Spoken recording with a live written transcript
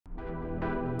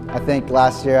I think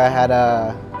last year I had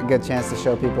a good chance to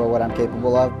show people what I'm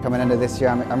capable of. Coming into this year,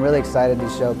 I'm really excited to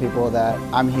show people that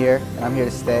I'm here and I'm here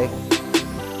to stay.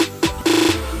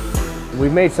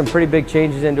 We've made some pretty big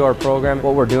changes into our program,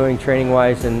 what we're doing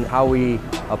training-wise and how we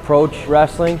approach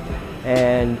wrestling.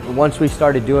 And once we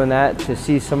started doing that, to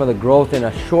see some of the growth in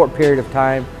a short period of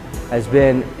time has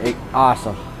been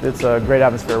awesome. It's a great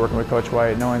atmosphere working with Coach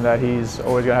White, knowing that he's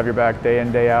always going to have your back day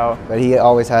in, day out. But he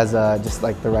always has just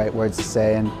like the right words to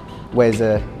say and ways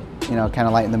to, kind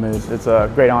of lighten the mood. It's a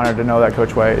great honor to know that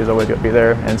Coach White is always going to be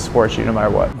there and supports you no matter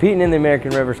what. Competing in the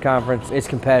American Rivers Conference, it's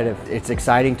competitive. It's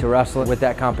exciting to wrestle with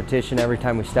that competition every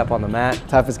time we step on the mat.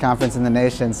 Toughest conference in the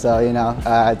nation, so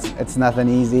it's nothing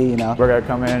easy. We're going to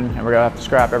come in and we're going to have to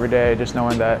scrap every day, just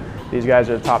knowing that these guys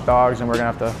are the top dogs and we're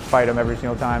going to have to fight them every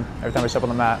time we step on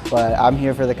the mat. But I'm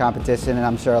here for the competition and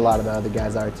I'm sure a lot of the other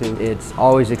guys are too. It's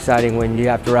always exciting when you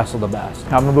have to wrestle the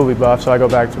best. I'm a movie buff, so I go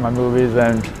back to my movies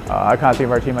and I kind of think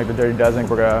of our team like the Dirty Dozen.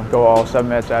 We're going to go all 7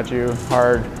 minutes at you,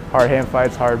 hard hand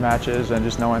fights, hard matches, and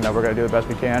just knowing that we're going to do the best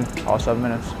we can all 7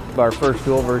 minutes. Our first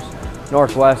duel versus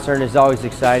Northwestern is always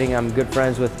exciting. I'm good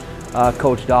friends with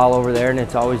Coach Dahl over there, and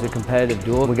it's always a competitive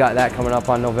duel. We got that coming up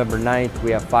on November 9th.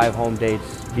 We have 5 home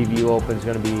dates. BVU Open is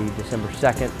going to be December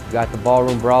 2nd. We got the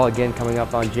Ballroom Brawl again coming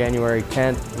up on January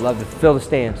 10th. Love to fill the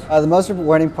stands. The most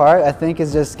rewarding part, I think,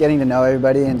 is just getting to know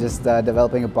everybody and just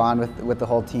developing a bond with the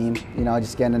whole team.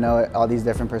 Just getting to know all these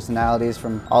different personalities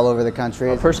from all over the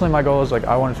country. Personally, my goal is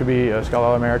I wanted to be a Scout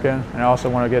All-American, and I also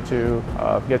want to get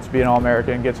to be an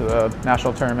All-American, get to the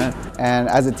national tournament. And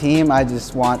as a team, I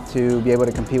just want to be able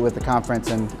to compete with the conference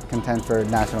and contend for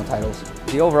national titles.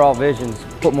 The overall vision is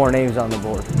put more names on the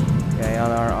board. Okay,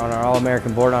 on our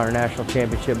All-American board, on our national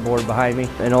championship board behind me,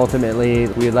 and ultimately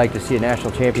we'd like to see a national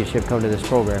championship come to this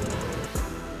program.